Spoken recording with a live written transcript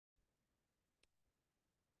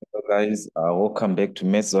Hello guys, welcome back to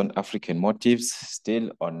Maths on African Motives,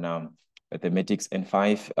 still on mathematics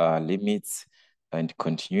N5 limits and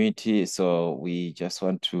continuity. So we just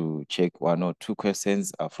want to check one or two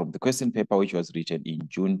questions from the question paper which was written in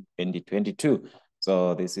June 2022.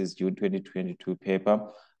 So this is June 2022 paper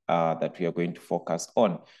that we are going to focus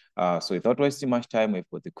on. So without wasting much time, we've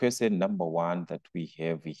got the question number 1 that we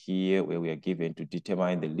have here, where we are given to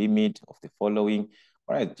determine the limit of the following.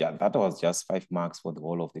 All right, that was just 5 marks for the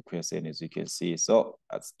whole of the question, as you can see. So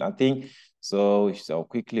that's nothing. So I'll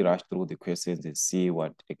quickly rush through the questions and see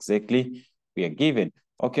what exactly we are given.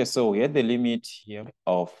 Okay, so we had the limit here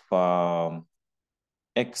of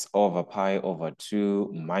x over pi over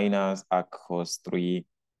 2 minus arc cos 3x.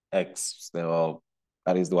 So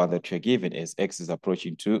that is the one that you're given as x is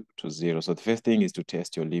approaching to 0. So the first thing is to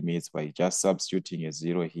test your limits by just substituting a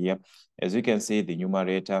 0 here. As you can see, the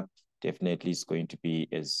numerator definitely is going to be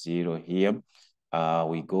a 0 here.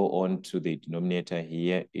 We go on to the denominator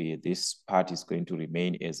here. This part is going to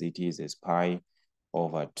remain as it is, as pi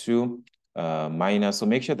over 2 minus. So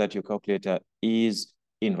make sure that your calculator is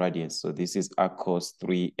in radians. So this is arc cos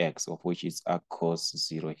 3x, of which is arc cos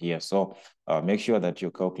 0 here. So make sure that your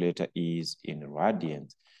calculator is in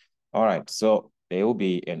radians. All right, so there will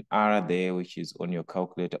be an R there, which is on your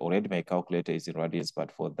calculator. Already my calculator is in radians,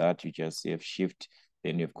 but for that, you just have shift.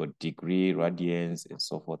 Then you've got degree, radians, and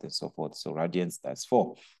so forth and so forth. So radians, that's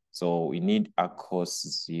 4. So we need arc cos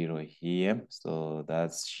 0 here. So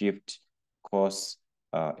that's shift cos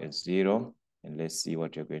is 0. And let's see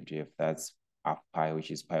what you're going to have. That's half pi, which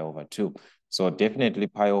is pi over 2. So definitely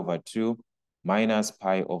pi over 2 minus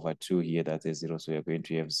pi over 2 here, that's a 0. So you're going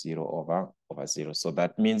to have 0 over 0. So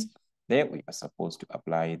that means there we are supposed to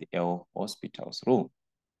apply the L'Hospital's rule.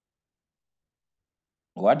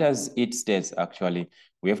 What does it state actually?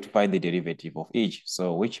 We have to find the derivative of each.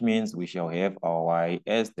 So which means we shall have our y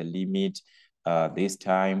as the limit. This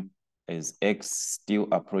time is x still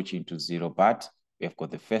approaching to 0, but we have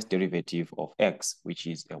got the first derivative of x, which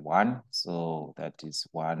is a 1. So that is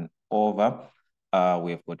 1 over.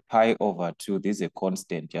 We have got pi over 2. This is a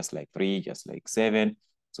constant, just like 3, just like 7.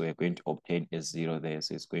 So we're going to obtain a 0 there.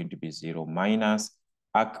 So it's going to be 0 minus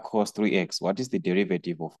arc cos 3x. What is the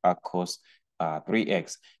derivative of arc cos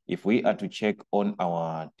 3x? If we are to check on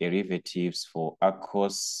our derivatives for arc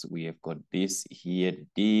cos, we have got this here,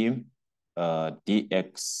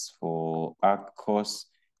 dx for arc cos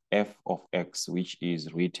f of x, which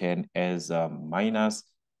is written as minus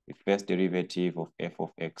the first derivative of f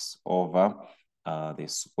of x over the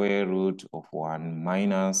square root of 1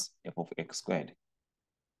 minus f of x squared.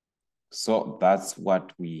 So that's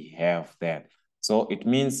what we have there. So it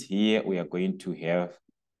means here we are going to have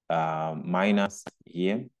minus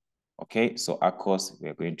here. Okay, so arc cos, we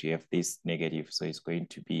are going to have this negative. So it's going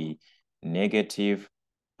to be negative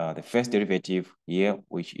the first derivative here,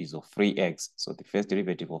 which is of 3x. So the first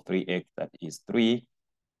derivative of 3x, that is 3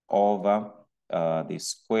 over the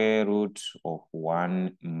square root of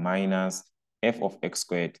 1 minus f of x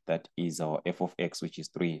squared, that is our f of x, which is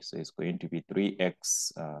 3. So it's going to be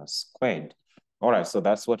 3x squared. All right, so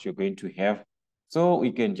that's what you're going to have. So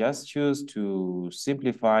we can just choose to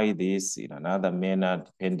simplify this in another manner,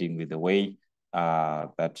 depending with the way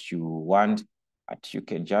that you want. But you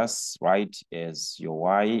can just write as your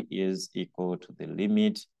y is equal to the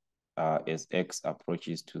limit as x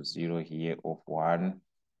approaches to 0 here of 1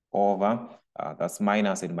 over, that's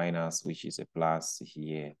minus and minus, which is a plus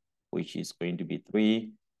here, which is going to be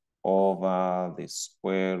 3 over the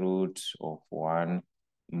square root of 1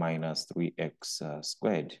 minus 3x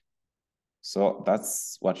squared. So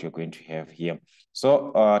that's what you're going to have here.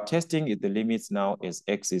 So testing the limits now as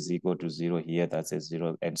x is equal to 0 here, that's a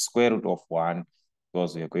 0, and square root of 1,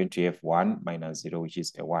 because we are going to have 1 minus 0, which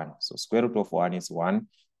is a 1. So square root of 1 is 1.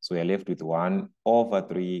 So we are left with 1 over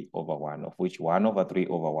 3 over 1, of which 1 over 3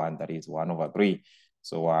 over 1, that is 1 over 3.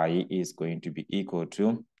 So y is going to be equal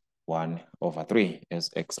to 1 over 3 as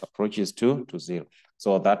x approaches to 0.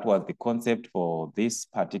 So that was the concept for this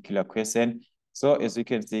particular question. So as you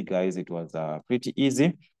can see, guys, it was pretty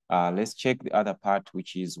easy. Let's check the other part,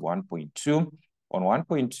 which is 1.2. On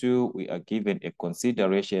 1.2, we are given a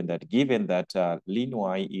consideration that given that ln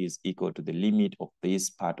y is equal to the limit of this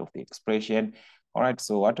part of the expression. All right,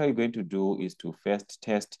 so what we're going to do is to first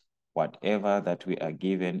test whatever that we are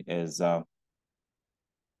given as the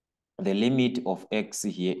limit of x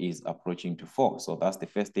here is approaching to 4. So that's the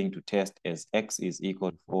first thing to test, as x is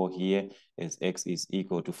equal to 4 here, as x is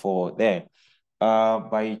equal to 4 there.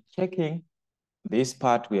 By checking this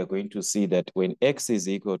part, we are going to see that when x is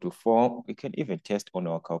equal to 4, we can even test on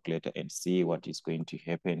our calculator and see what is going to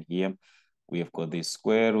happen here. We have got the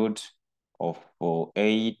square root of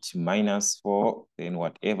 8 minus 4, then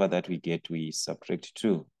whatever that we get, we subtract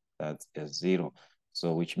 2. That's a 0.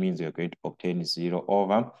 So which means we're going to obtain 0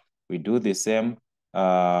 over. We do the same,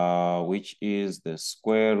 which is the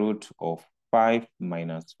square root of 5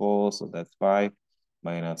 minus 4. So that's 5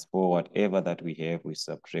 minus 4. Whatever that we have, we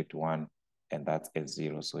subtract 1, and that's a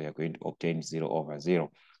 0. So we are going to obtain 0 over 0.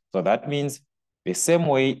 So that means the same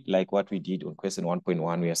way like what we did on question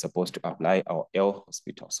 1.1, we are supposed to apply our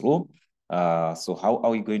L'Hopital's rule. So how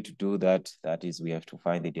are we going to do that? That is, we have to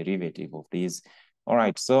find the derivative of these. All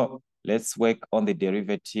right, so let's work on the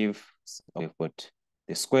derivative. So we've got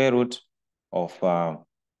the square root of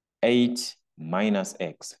 8 minus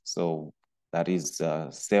x. So that is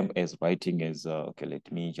same as writing as, okay,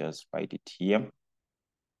 let me just write it here.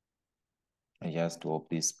 I just hope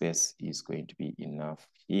this space is going to be enough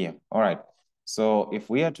here. All right, so if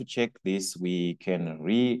we are to check this, we can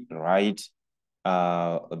rewrite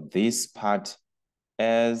this part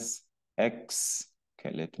as x.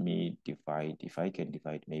 Okay, let me divide. If I can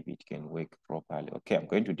divide, maybe it can work properly. Okay, I'm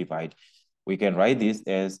going to divide. We can write this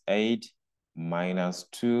as 8 minus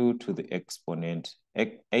 2 to the exponent,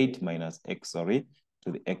 8 minus x, sorry,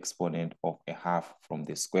 to the exponent of a half from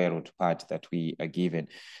the square root part that we are given.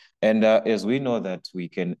 And as we know that we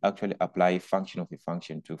can actually apply function of a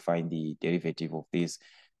function to find the derivative of this,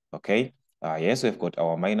 okay? Yes, we've got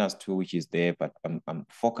our minus 2, which is there, but I'm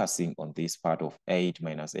focusing on this part of 8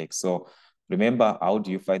 minus x. So remember, how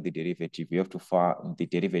do you find the derivative? You have to find the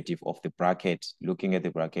derivative of the bracket. Looking at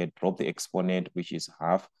the bracket, drop the exponent, which is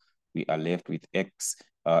half. We are left with x,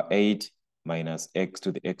 8 minus x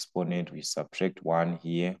to the exponent. We subtract 1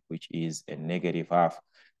 here, which is a negative half.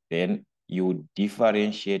 Then you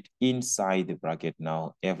differentiate inside the bracket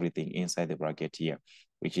now, everything inside the bracket here,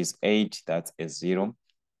 which is 8, that's a 0.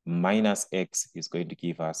 Minus x is going to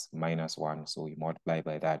give us minus 1. So we multiply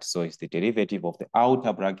by that. So it's the derivative of the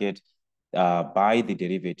outer bracket by the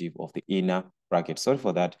derivative of the inner bracket. Sorry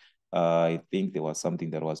for that. I think there was something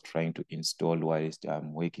that was trying to install while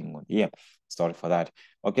I'm working on here. Sorry for that.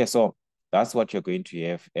 Okay, so that's what you're going to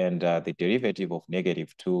have. And the derivative of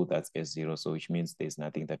 -2, that's a 0. So which means there's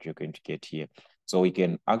nothing that you're going to get here. So we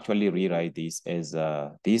can actually rewrite this as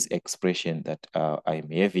this expression that I'm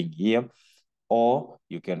having here. Or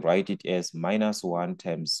you can write it as -1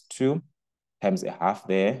 times 2 times a half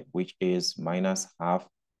there, which is minus half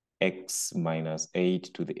x minus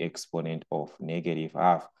 8 to the exponent of negative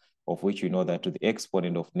half, of which you know that to the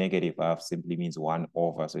exponent of negative half simply means 1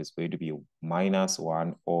 over. So it's going to be minus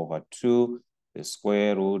 1 over 2, the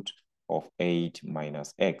square root of 8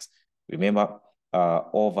 minus x. Remember,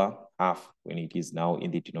 over half, when it is now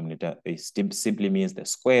in the denominator, it simply means the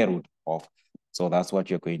square root of. So that's what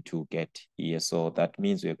you're going to get here. So that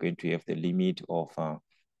means we're going to have the limit of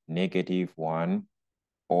 -1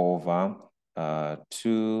 over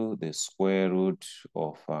 2 the square root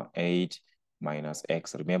of 8 minus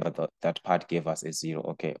x. Remember that part gave us a 0.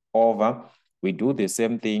 Okay, over. We do the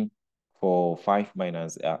same thing for 5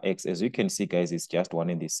 minus x. As you can see, guys, it's just one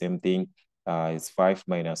and the same thing. It's 5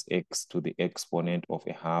 minus x to the exponent of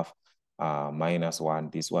a half minus 1.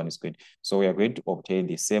 This one is good. So we are going to obtain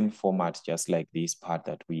the same format just like this part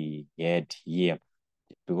that we had here,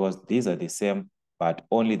 because these are the same, but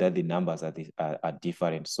only that the numbers are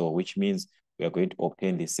different. So which means we are going to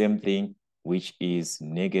obtain the same thing, which is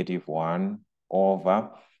 -1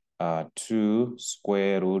 over 2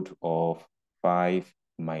 square root of 5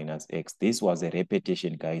 minus x. This was a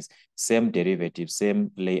repetition, guys. Same derivative,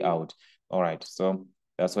 same layout. All right, so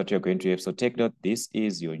that's what you're going to have. So take note, this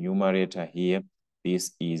is your numerator here.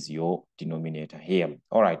 This is your denominator here.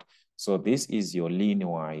 All right, so this is your ln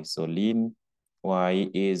y. So ln y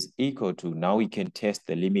is equal to, now we can test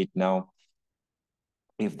the limit now.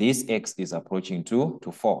 If this x is approaching 2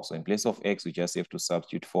 to 4, so in place of x, we just have to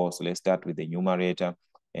substitute 4. So let's start with the numerator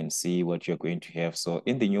and see what you're going to have. So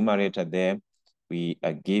in the numerator there, we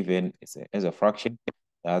are given as a fraction,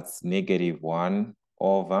 that's -1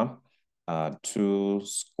 over 2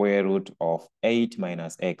 square root of 8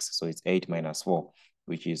 minus x. So it's 8 minus 4,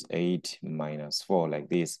 which is 8 minus 4 like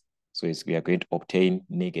this. So we are going to obtain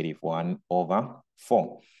 -1 over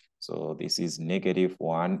 4. So this is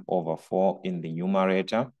 -1 over 4 in the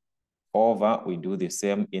numerator. Over, we do the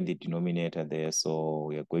same in the denominator there. So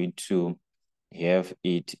we are going to have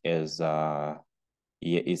it as,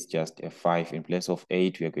 here is just a 5. In place of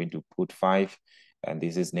 8, we are going to put 5. And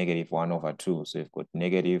this is -1 over 2. So we've got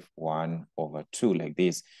 -1 over 2 like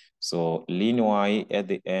this. So ln y at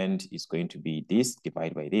the end is going to be this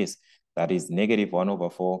divided by this. That is -1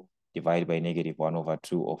 over 4 divided by -1 over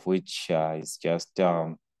 2, of which is just,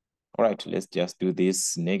 all right, let's just do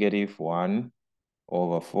this. -1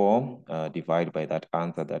 over 4 divided by that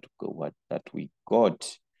answer that we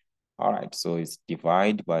got. All right, so it's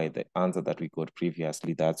divided by the answer that we got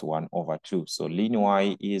previously. That's 1 over 2. So ln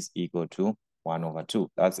y is equal to 1 over 2.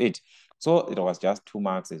 That's it. So it was just 2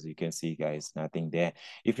 marks, as you can see, guys. Nothing there.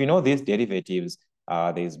 If you know these derivatives,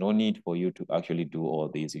 there's no need for you to actually do all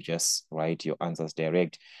these. You just write your answers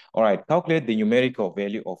direct. All right, calculate the numerical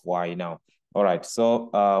value of y now. All right, so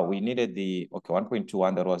we needed the, okay,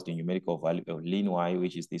 1.21, that was the numerical value of ln y,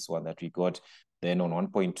 which is this one that we got. Then on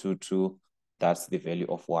 1.22, that's the value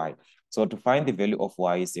of y. So to find the value of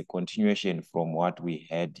y is a continuation from what we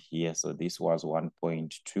had here. So this was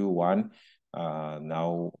 1.21,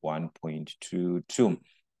 now 1.22.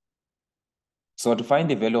 So to find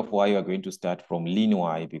the value of y, you are going to start from ln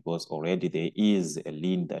y because already there is a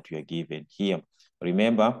ln that you are given here.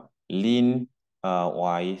 Remember, ln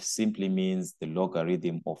y simply means the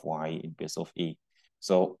logarithm of y in base of e.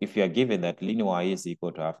 So if you are given that ln y is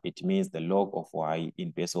equal to half, it means the log of y in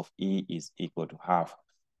base of e is equal to half.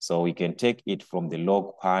 So we can take it from the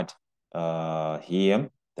log part here.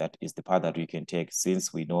 That is the part that we can take,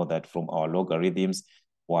 since we know that from our logarithms,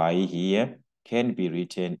 y here can be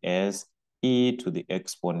written as e to the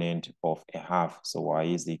exponent of a half. So y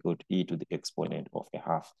is equal to e to the exponent of a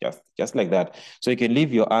half, just like that. So you can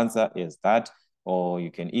leave your answer as that, or you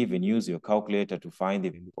can even use your calculator to find the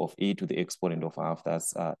value of e to the exponent of half.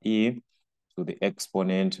 That's e to the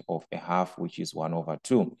exponent of a half, which is 1 over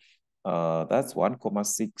 2. That's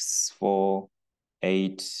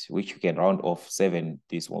 1,648, which you can round off 7.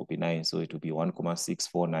 This will be 9, so it will be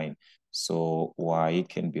 1,649. So y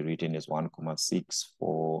can be written as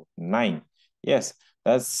 1,649. Yes,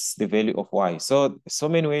 that's the value of y. So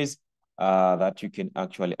many ways that you can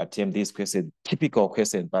actually attempt this question, typical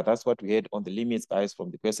question, but that's what we had on the limits, guys,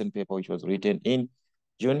 from the question paper, which was written in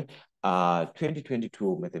June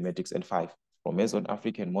 2022, Mathematics N5 from Meson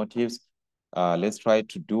African Motives. Let's try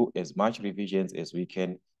to do as much revisions as we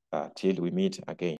can till we meet again.